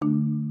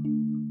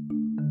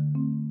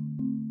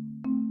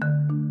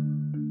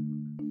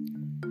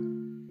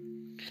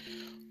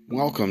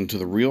Welcome to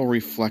the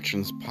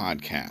ReFlections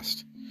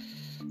podcast,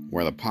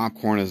 where the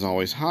popcorn is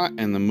always hot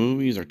and the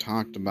movies are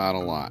talked about a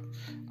lot.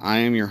 I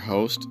am your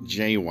host,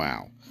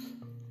 JWoww.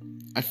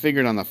 I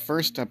figured on the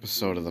first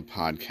episode of the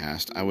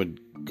podcast, I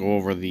would go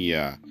over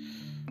the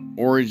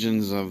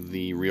origins of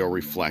the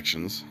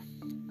ReFlections,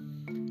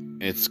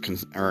 its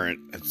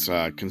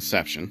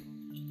conception,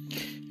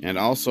 and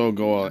also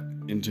go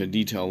into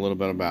detail a little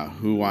bit about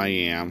who I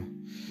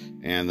am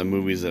and the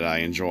movies that I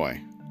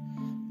enjoy,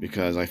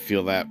 because I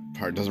feel that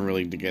part doesn't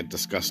really get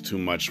discussed too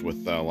much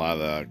with a lot of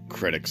the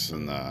critics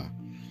and the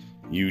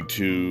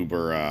YouTube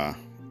or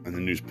and the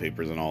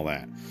newspapers and all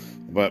that.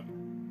 But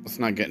let's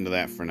not get into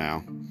that for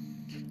now.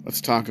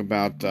 Let's talk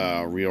about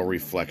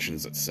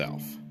ReFlections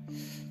itself.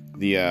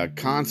 The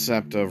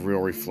concept of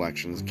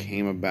ReFlections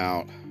came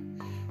about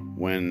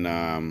when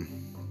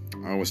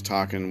I was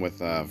talking with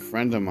a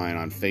friend of mine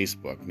on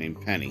Facebook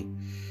named Penny,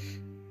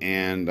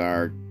 and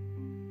our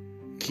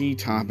key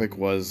topic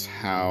was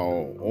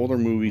how older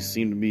movies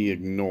seem to be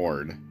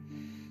ignored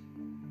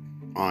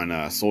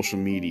on social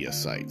media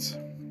sites.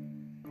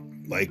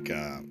 Like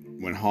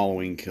when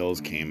Halloween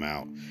Kills came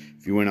out,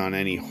 if you went on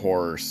any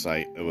horror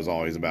site, it was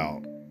always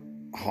about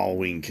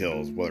Halloween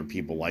Kills, whether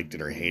people liked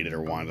it or hated it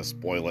or wanted to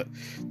spoil it.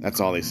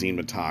 That's all they seemed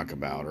to talk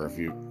about. Or if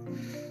you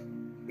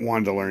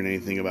wanted to learn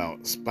anything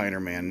about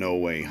Spider-Man No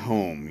Way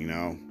Home,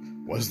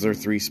 was there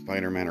 3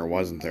 Spider-Men or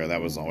wasn't there?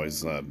 That was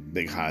always a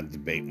big hot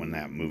debate when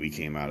that movie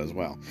came out as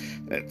well.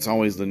 It's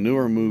always the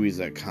newer movies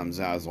that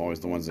comes out is always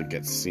the ones that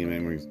get seen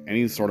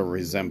any sort of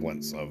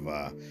resemblance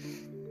of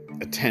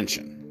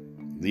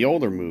attention. The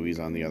older movies,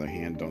 on the other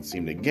hand, don't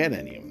seem to get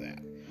any of that.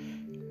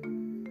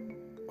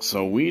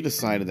 So we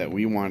decided that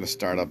we wanted to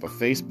start up a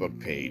Facebook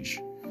page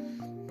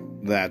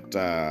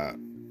that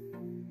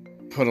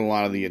put a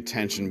lot of the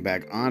attention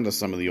back onto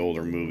some of the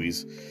older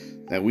movies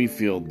that we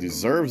feel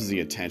deserves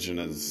the attention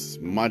as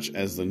much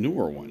as the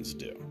newer ones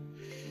do.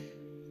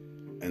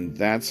 And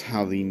that's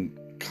how the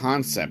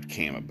concept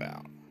came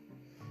about.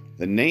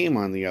 The name,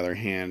 on the other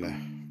hand,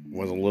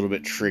 was a little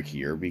bit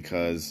trickier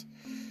because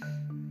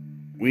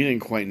we didn't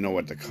quite know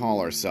what to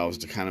call ourselves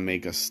to kind of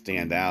make us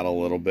stand out a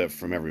little bit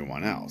from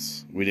everyone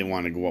else. We didn't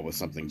want to go up with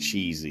something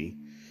cheesy.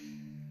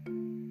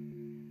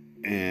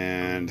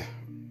 And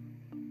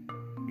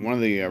one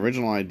of the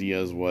original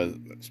ideas was,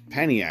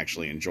 Penny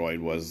actually enjoyed,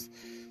 was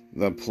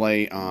the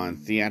play on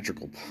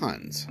theatrical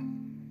puns.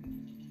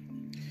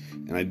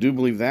 And I do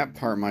believe that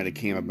part might have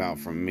came about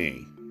from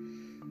me,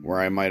 where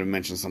I might have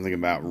mentioned something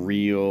about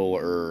real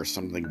or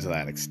something to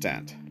that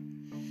extent.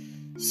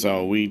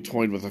 So we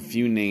toyed with a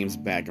few names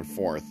back and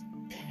forth.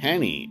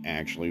 Penny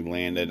actually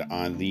landed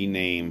on the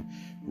name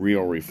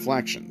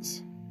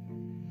ReFlections.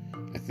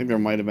 I think there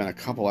might have been a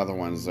couple other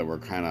ones that were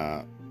kind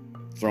of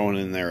thrown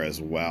in there as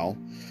well,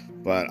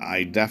 but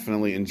I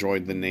definitely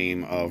enjoyed the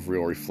name of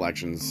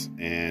ReFlections,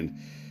 and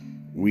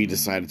we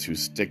decided to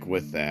stick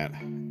with that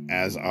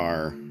as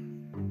our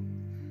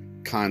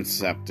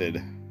concepted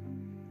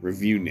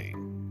review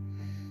name.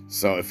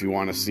 So if you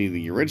want to see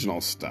the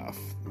original stuff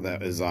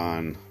that is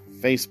on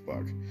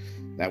Facebook,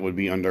 that would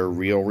be under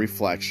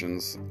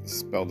ReFlections,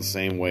 spelled the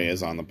same way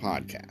as on the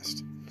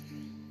podcast.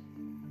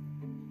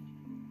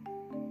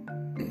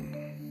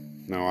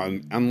 Now,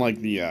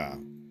 unlike the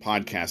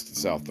podcast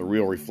itself, the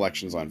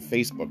ReFlections on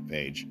Facebook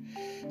page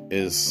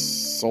is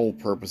sole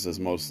purpose is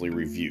mostly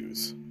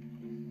reviews.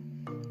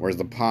 Whereas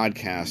the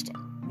podcast,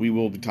 we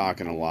will be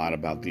talking a lot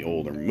about the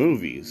older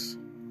movies.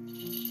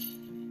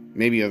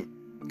 Maybe a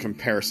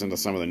comparison to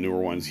some of the newer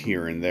ones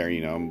here and there,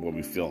 what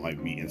we feel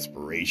might be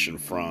inspiration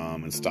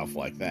from and stuff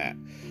like that.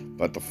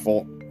 But the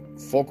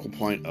focal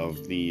point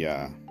of the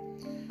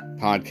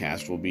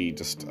podcast will be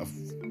just a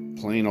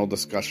plain old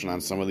discussion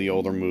on some of the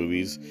older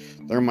movies.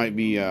 There might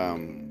be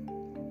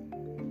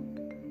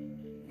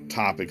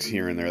topics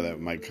here and there that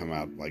might come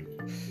out, like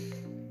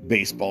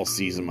baseball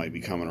season might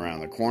be coming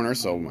around the corner,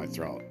 so we might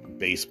throw out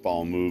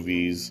baseball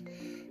movies,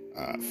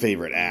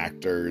 favorite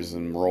actors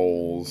and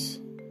roles,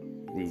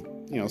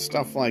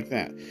 stuff like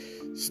that.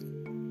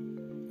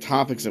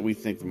 Topics that we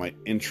think might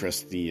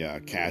interest the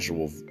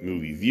casual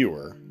movie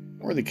viewer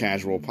or the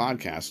casual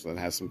podcast that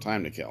has some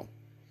time to kill.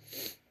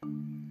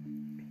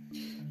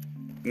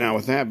 Now,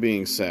 with that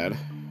being said,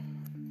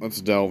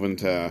 let's delve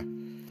into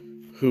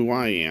who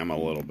I am a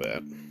little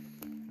bit,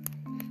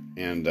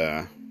 and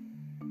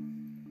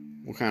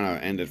we'll kind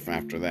of end it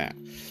after that.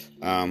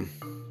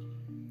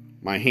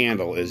 My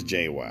handle is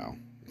JWoww.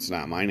 It's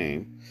not my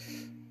name.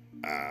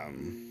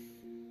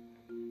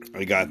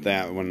 I got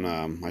that when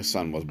my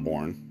son was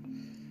born.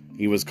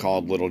 He was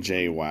called Little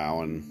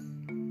JWoww,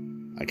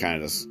 and I kind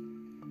of just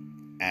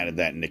added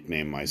that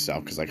nickname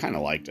myself because I kind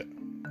of liked it.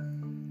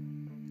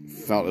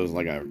 Felt it was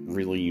like a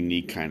really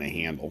unique kind of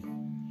handle.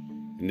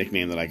 A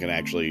nickname that I could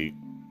actually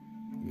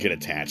get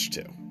attached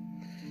to.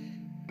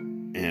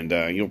 And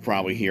you'll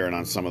probably hear it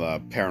on some of the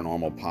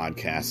paranormal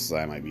podcasts that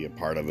I might be a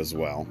part of as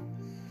well.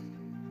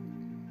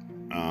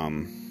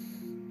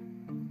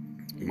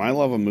 My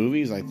love of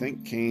movies, I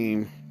think,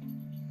 came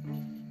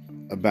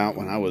about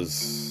when I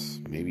was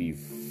maybe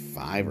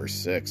 5 or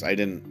 6. I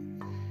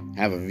didn't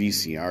have a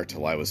VCR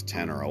till I was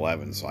 10 or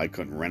 11, so I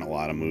couldn't rent a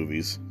lot of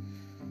movies.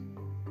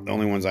 The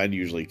only ones I'd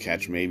usually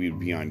catch maybe would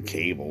be on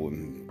cable,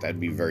 and that'd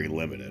be very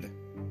limited.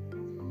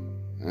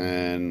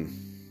 And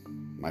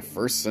my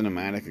first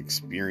cinematic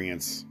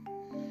experience,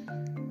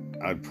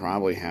 I'd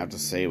probably have to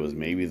say, was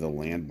maybe The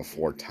Land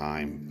Before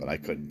Time, but I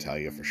couldn't tell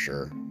you for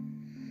sure.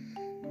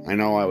 I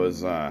know I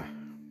was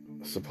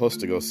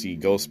supposed to go see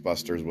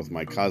Ghostbusters with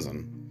my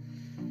cousin,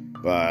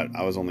 but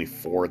I was only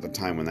 4 at the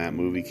time when that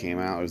movie came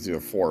out. It was either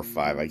 4 or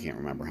 5, I can't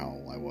remember how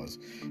old I was.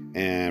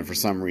 And for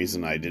some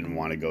reason, I didn't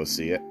want to go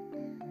see it.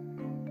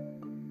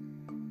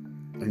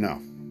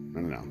 No.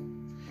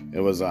 It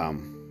was,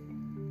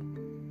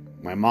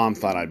 my mom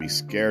thought I'd be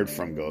scared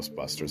from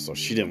Ghostbusters, so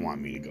she didn't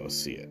want me to go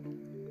see it.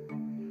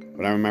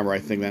 But I remember, I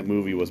think that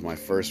movie was my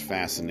first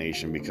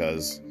fascination,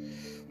 because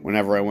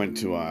whenever I went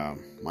to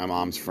my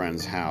mom's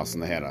friend's house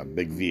and they had a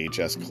big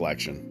VHS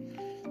collection,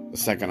 the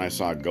second I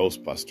saw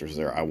Ghostbusters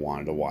there, I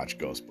wanted to watch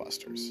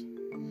Ghostbusters.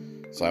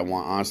 So I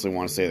honestly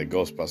want to say that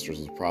Ghostbusters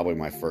was probably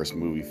my first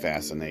movie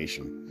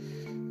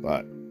fascination.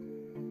 But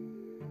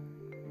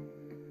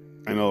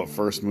I know the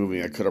first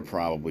movie I could have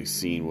probably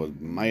seen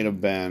might have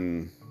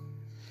been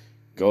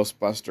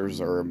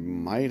Ghostbusters, or it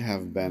might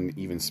have been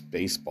even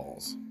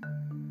Spaceballs.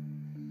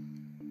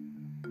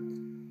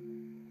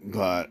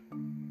 But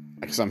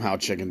I somehow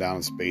chickened out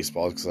on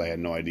Spaceballs because I had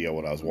no idea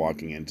what I was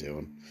walking into.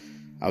 And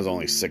I was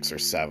only 6 or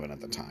 7 at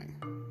the time.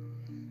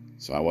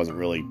 So I wasn't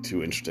really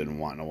too interested in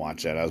wanting to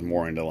watch that. I was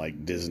more into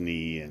like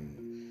Disney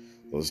and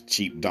those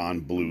cheap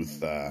Don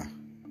Bluth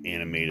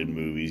animated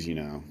movies,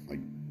 like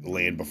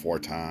Land Before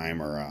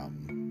Time, or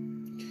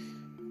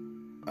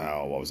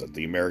what was it?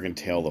 The American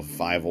Tale of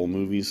Five-O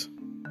movies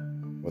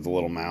with the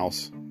little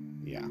mouse.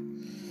 Yeah.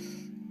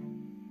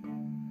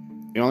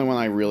 The only one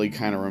I really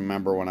kind of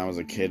remember when I was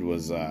a kid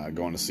was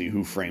going to see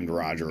Who Framed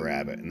Roger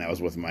Rabbit, and that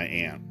was with my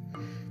aunt,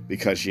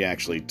 because she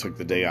actually took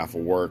the day off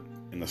of work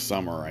in the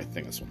summer. I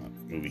think that's when the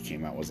movie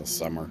came out, was the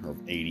summer of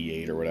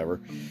 '88 or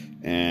whatever,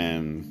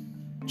 and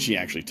she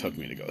actually took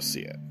me to go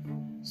see it.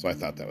 So I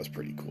thought that was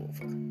pretty cool of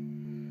her.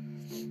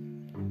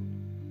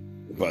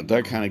 But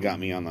that kind of got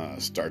me on the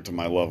start to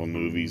my love of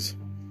movies.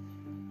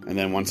 And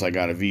then once I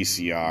got a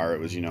VCR, it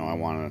was,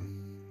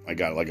 I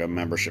got like a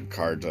membership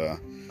card to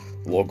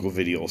local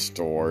video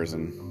stores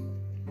and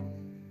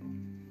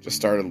just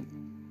started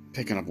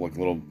picking up like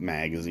little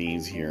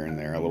magazines here and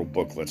there, little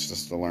booklets,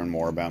 just to learn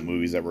more about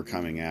movies that were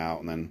coming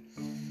out. And then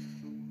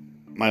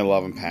my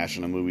love and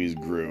passion of movies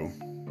grew.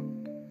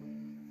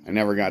 I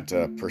never got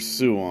to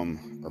pursue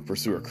them or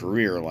pursue a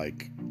career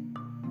like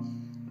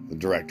the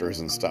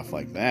directors and stuff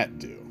like that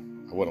do.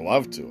 I would have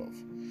loved to have,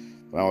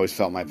 but I always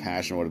felt my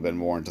passion would have been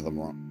more into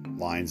the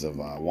lines of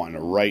wanting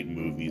to write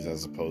movies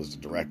as opposed to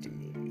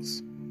directing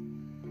movies.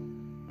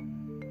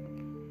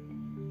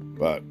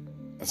 But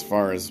as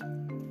far as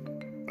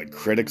like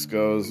critics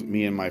goes,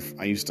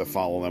 I used to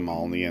follow them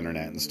all on the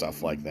internet and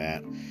stuff like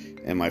that,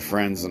 and my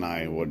friends and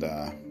I would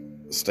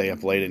stay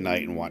up late at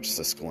night and watch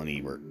Siskel and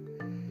Ebert.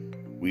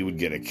 We would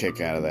get a kick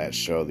out of that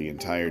show the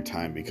entire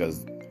time,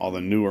 because all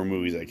the newer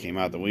movies that came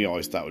out that we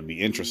always thought would be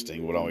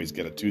interesting would always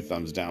get a 2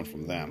 thumbs down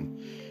from them,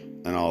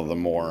 and all the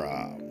more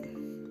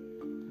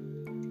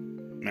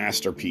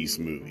masterpiece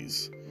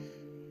movies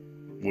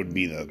would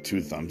be the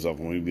 2 thumbs up,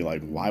 and we'd be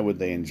like, why would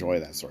they enjoy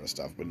that sort of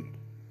stuff? But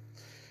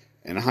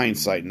in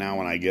hindsight, now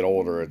when I get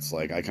older, it's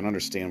like I can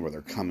understand where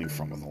they're coming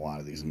from with a lot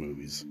of these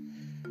movies.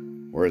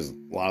 Whereas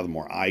a lot of the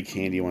more eye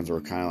candy ones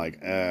were kind of like,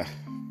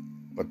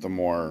 but the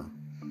more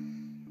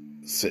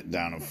sit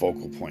down and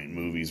focal point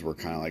movies were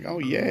kind of like, oh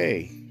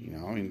yay,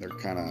 they're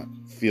kind of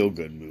feel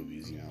good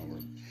movies, where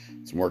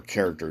it's more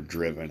character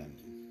driven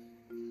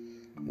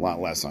and a lot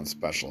less on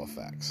special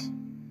effects.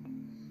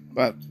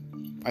 But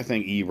I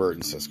think Ebert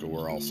and Siskel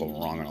were also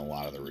wrong on a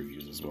lot of the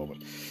reviews as well. But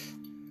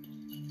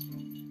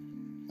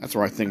that's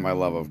where I think my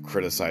love of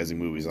criticizing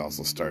movies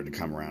also started to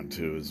come around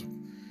too, is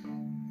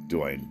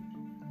do I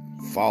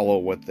follow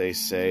what they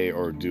say,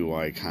 or do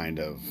I kind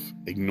of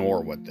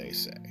ignore what they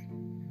say?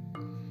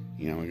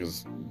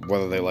 Because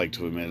whether they like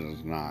to admit it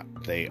or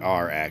not, they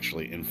are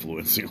actually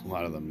influencing a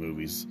lot of the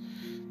movies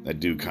that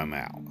do come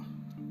out.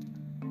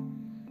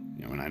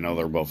 And I know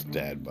they're both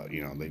dead, but,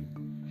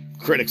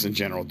 critics in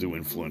general do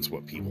influence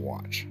what people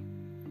watch.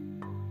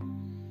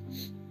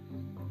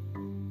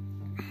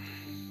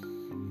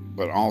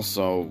 But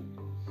also,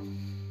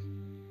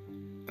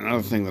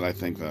 another thing that I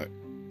think that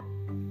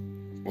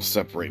will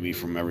separate me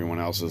from everyone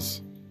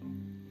else's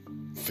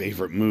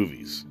favorite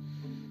movies.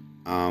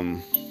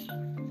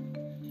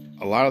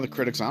 A lot of the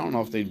critics, I don't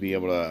know if they'd be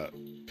able to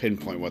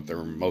pinpoint what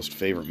their most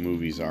favorite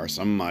movies are.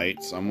 Some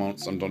might, some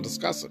won't, some don't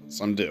discuss it,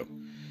 some do.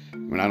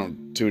 I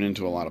don't tune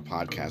into a lot of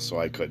podcasts, so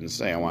I couldn't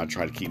say. I want to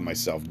try to keep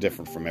myself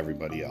different from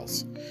everybody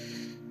else.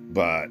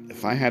 But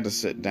if I had to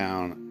sit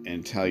down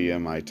and tell you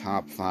my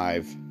top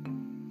 5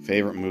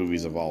 favorite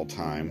movies of all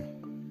time,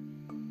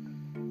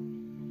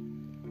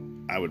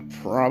 I would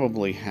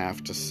probably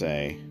have to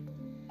say,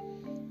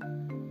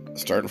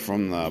 starting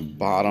from the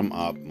bottom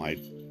up, my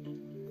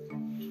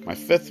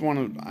 5th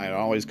one I'd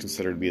always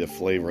consider to be The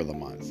Flavor of the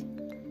Month.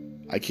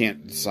 I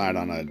can't decide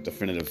on a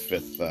definitive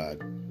fifth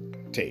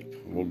tape.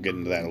 We'll get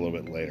into that a little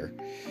bit later.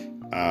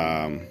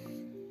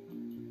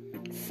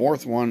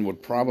 Fourth one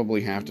would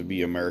probably have to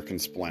be American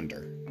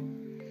Splendor.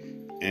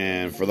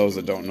 And for those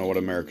that don't know what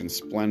American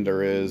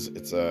Splendor is,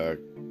 it's a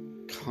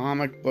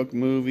comic book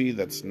movie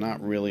that's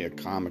not really a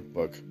comic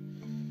book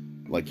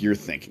like you're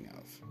thinking of.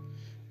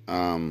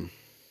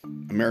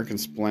 American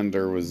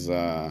Splendor is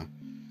a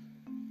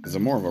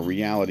more of a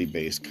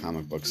reality-based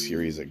comic book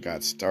series that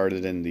got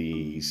started in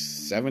the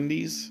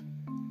 70s.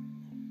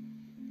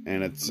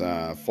 And its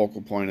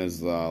focal point is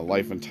the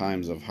life and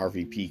times of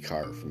Harvey P.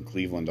 Carr from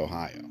Cleveland,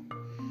 Ohio,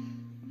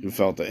 who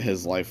felt that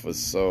his life was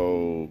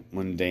so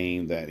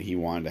mundane that he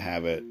wanted to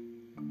have it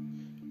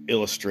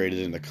illustrated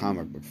into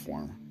comic book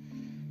form.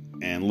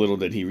 And little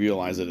did he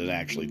realize that it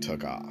actually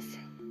took off.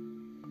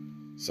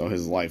 So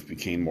his life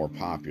became more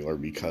popular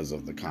because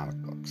of the comic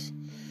books.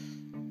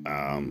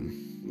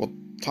 We'll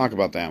talk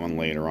about that one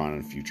later on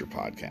in future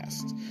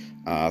podcasts.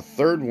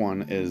 Third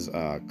one is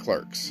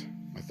Clerks.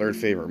 My third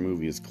favorite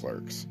movie is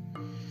Clerks.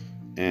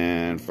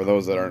 And for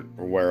those that aren't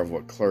aware of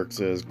what Clerks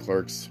is,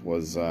 Clerks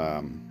was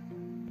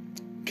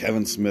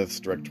Kevin Smith's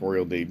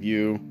directorial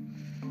debut,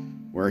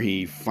 where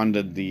he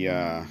funded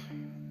the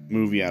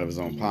movie out of his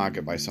own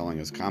pocket by selling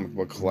his comic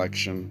book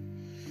collection,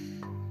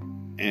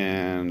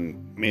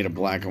 and made a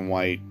black and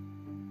white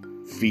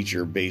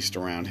feature based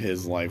around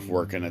his life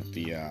working at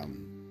the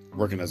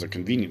working as a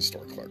convenience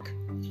store clerk.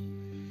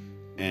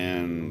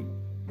 And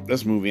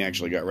this movie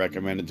actually got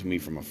recommended to me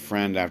from a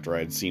friend after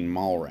I'd seen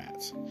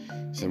Mallrats.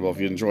 He said, well, if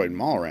you enjoyed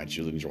Mallrats,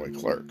 you'll enjoy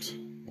Clerks.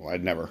 Well,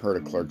 I'd never heard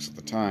of Clerks at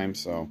the time,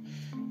 so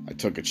I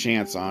took a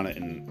chance on it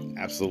and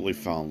absolutely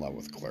fell in love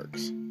with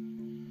Clerks.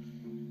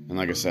 And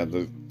like I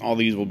said, all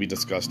these will be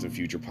discussed in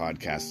future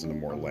podcasts in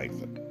more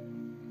length at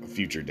a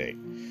future date.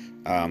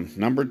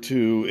 Number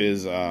 2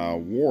 is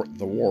The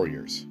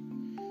Warriors,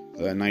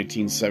 the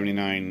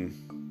 1979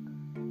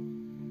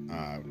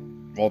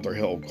 Walter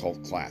Hill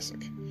cult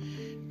classic.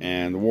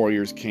 And The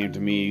Warriors came to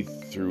me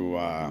through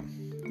a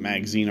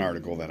magazine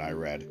article that I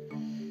read.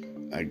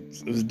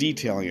 It was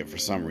detailing it for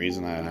some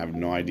reason. I have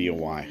no idea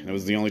why. And it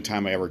was the only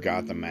time I ever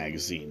got the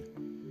magazine.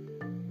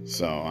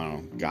 So, I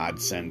don't know,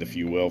 godsend, if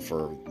you will,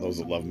 for those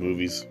that love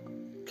movies.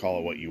 Call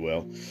it what you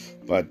will.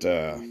 But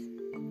I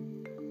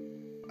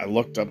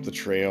looked up the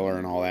trailer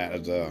and all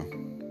that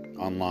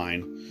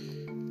online.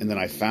 And then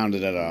I found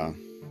it at a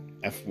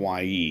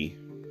FYE.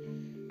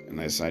 And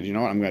I decided, you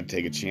know what, I'm going to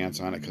take a chance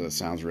on it because it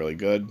sounds really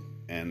good.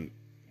 And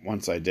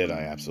once I did,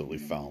 I absolutely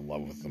fell in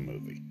love with the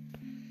movie.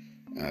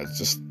 It's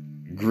just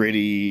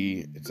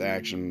gritty, it's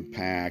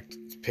action-packed,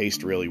 it's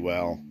paced really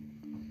well.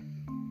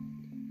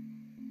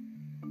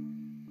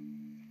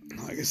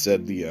 Like I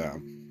said,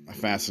 my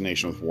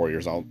fascination with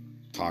Warriors I'll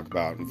talk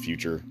about in a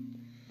future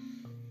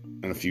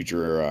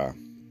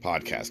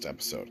podcast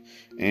episode.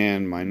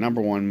 And my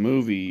number one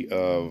movie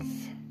of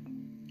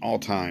all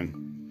time,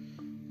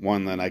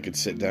 one that I could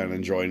sit down and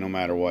enjoy no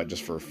matter what,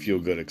 just for a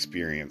feel-good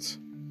experience,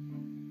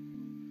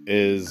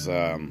 is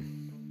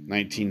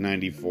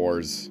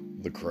 1994's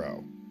The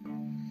Crow.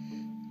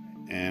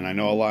 And I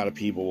know a lot of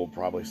people will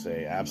probably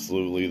say,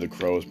 absolutely, The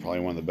Crow is probably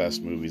one of the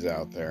best movies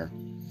out there.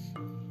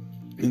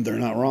 And they're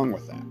not wrong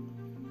with that.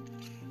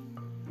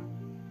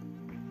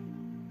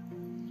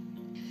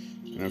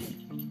 And if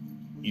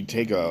you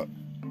take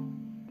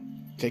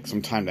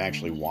some time to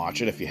actually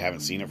watch it, if you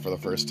haven't seen it for the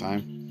first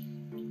time,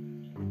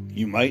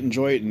 you might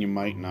enjoy it and you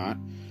might not.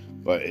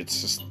 But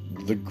it's just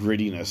the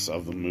grittiness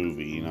of the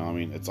movie, you know? I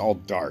mean, it's all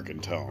dark in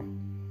tone.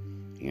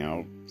 You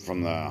know,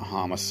 from the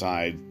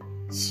homicides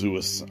to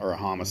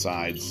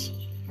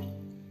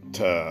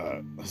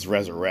his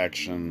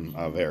resurrection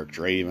of Eric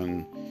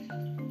Draven,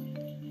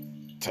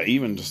 to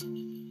even just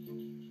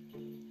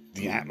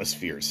the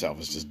atmosphere itself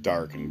is just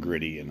dark and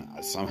gritty, and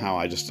somehow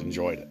I just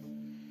enjoyed it.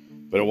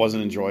 But it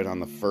wasn't enjoyed on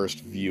the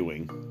first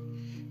viewing.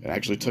 It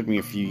actually took me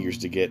a few years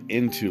to get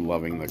into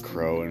loving The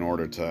Crow in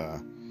order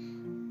to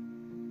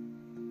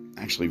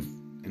actually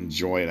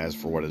enjoy it as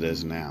for what it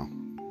is now.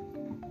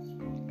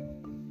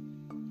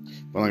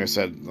 But like I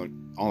said,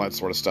 all that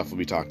sort of stuff will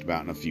be talked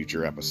about in a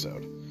future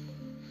episode.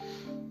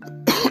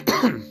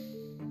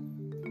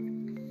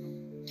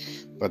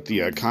 But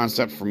the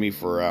concept for me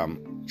for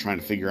trying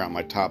to figure out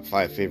my top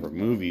 5 favorite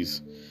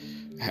movies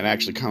had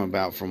actually come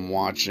about from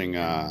watching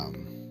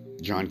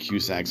John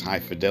Cusack's High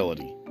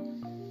Fidelity.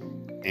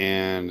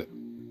 And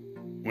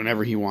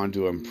whenever he wanted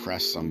to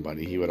impress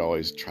somebody, he would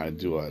always try to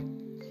do a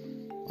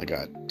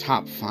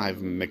top 5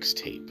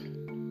 mixtape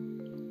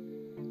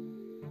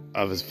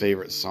of his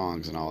favorite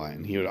songs and all that.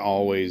 And he would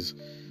always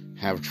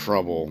have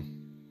trouble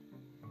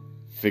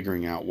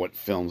figuring out what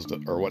songs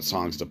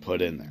to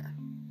put in there.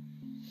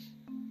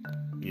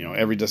 You know,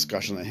 every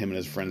discussion that him and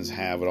his friends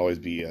have would always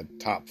be a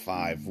top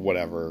 5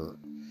 whatever,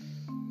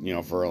 you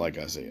know, for like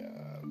a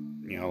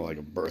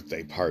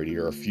birthday party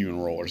or a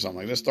funeral or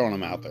something. Just throwing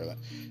them out there.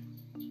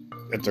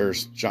 If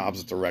there's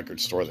jobs at the record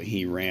store that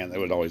he ran, that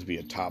would always be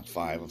a top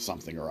 5 of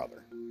something or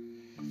other.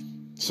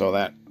 So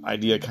that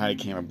idea kind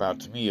of came about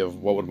to me of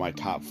what would my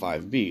top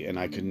 5 be, and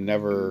I could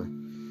never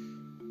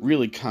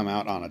really come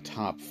out on a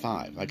top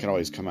 5. I could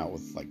always come out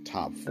with like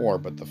top 4,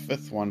 but the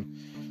 5th one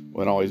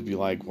would always be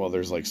like, well,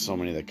 there's like so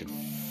many that could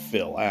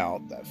fill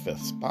out that 5th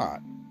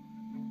spot.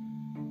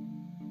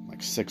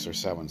 Like 6 or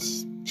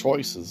 7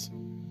 choices.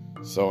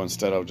 So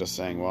instead of just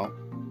saying, well,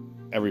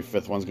 every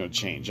 5th one's going to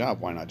change up,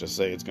 why not just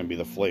say it's going to be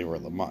the flavor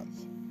of the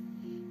month?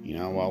 You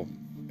know, well,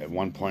 at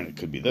one point it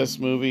could be this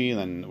movie, and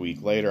then a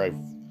week later I've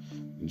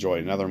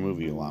enjoyed another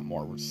movie a lot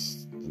more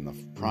than the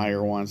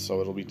prior one, so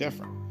it'll be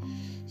different.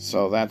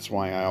 So that's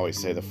why I always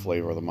say the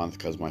flavor of the month,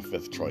 because my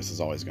 5th choice is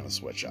always going to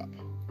switch up.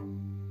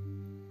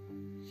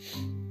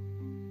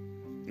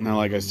 Now,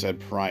 like I said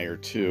prior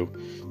to,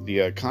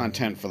 the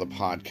content for the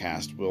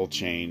podcast will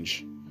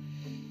change,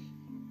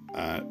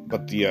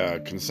 but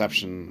the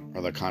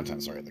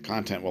the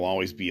content will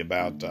always be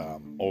about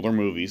older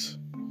movies,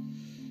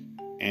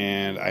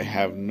 and I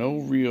have no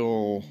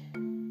real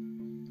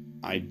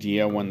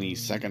idea when the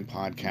second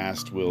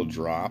podcast will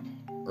drop,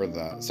 or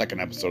the second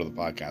episode of the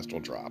podcast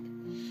will drop.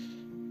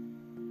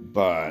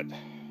 But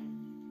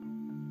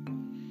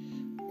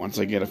once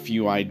I get a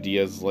few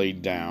ideas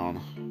laid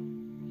down,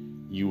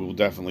 you will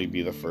definitely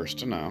be the first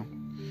to know.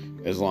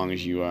 As long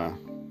as you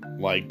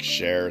like,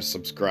 share,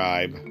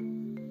 subscribe,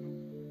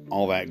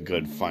 all that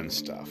good fun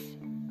stuff.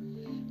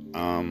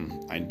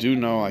 I do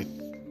know I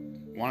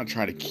want to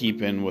try to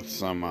keep in with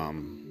some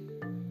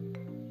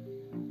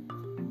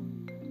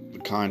the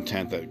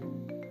content that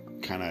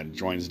kind of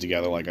joins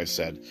together. Like I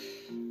said,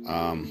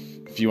 a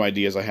few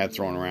ideas I had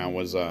thrown around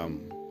was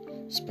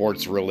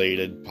sports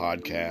related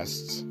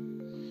podcasts,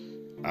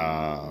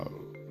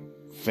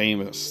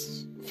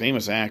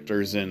 famous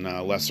actors in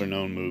lesser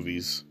known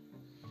movies.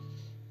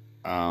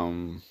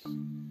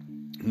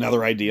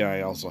 Another idea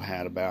I also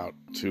had about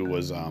too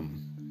was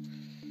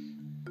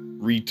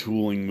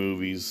retooling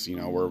movies, you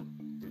know, where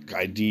the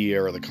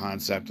idea or the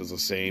concept is the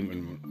same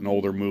in an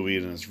older movie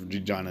and it's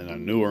redone in a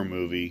newer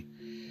movie.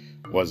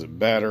 Was it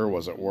better?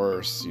 Was it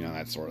worse? You know,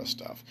 that sort of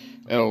stuff.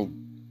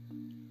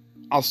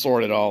 I'll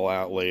sort it all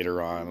out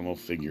later on, and we'll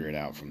figure it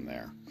out from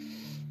there.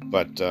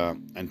 But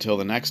until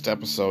the next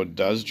episode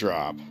does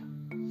drop,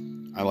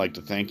 I'd like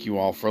to thank you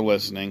all for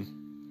listening.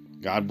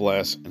 God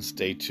bless, and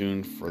stay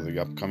tuned for the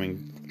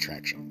upcoming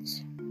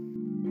attractions.